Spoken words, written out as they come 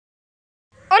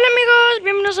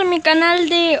bienvenidos a mi canal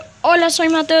de Hola, soy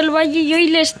Mateo del Valle y hoy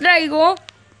les traigo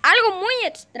algo muy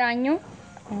extraño.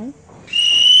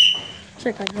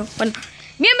 Se cayó. Bueno,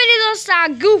 bienvenidos a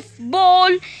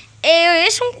Goofball.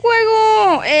 Es un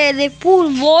juego de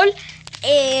fútbol,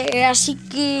 así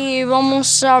que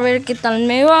vamos a ver qué tal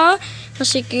me va.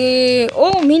 Así que,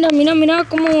 mira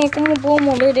cómo puedo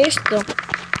mover esto.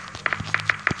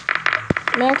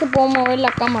 Mira que puedo mover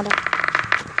la cámara.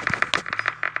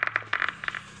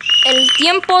 El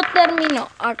tiempo terminó.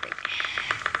 Okay.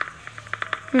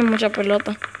 No, mucha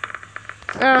pelota.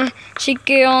 Así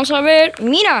que vamos a ver.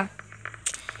 Mira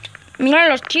a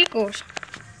los chicos.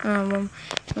 Vamos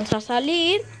a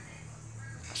salir.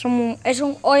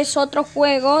 Es otro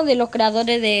juego de los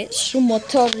creadores de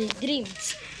Futbol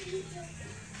Dreams.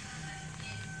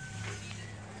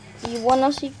 Y bueno,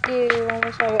 así que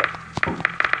vamos a ver.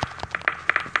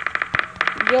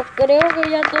 Yo creo que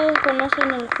ya todos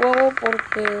conocen el juego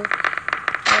porque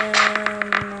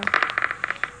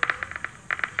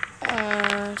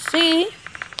sí.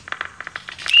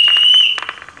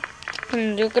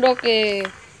 Yo creo que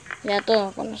ya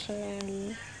todos conocen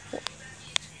el juego.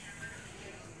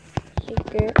 Así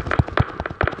que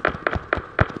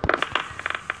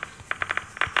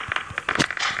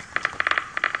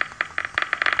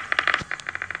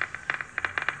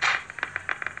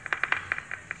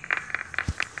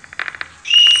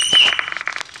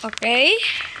ok.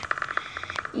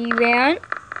 Y vean.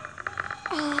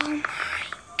 Oh my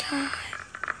God.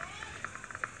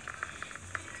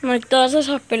 No hay todas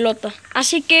esas pelotas.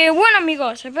 Así que bueno,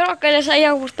 amigos, espero que les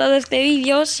haya gustado este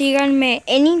vídeo. Síganme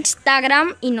en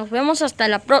Instagram y nos vemos hasta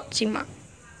la próxima.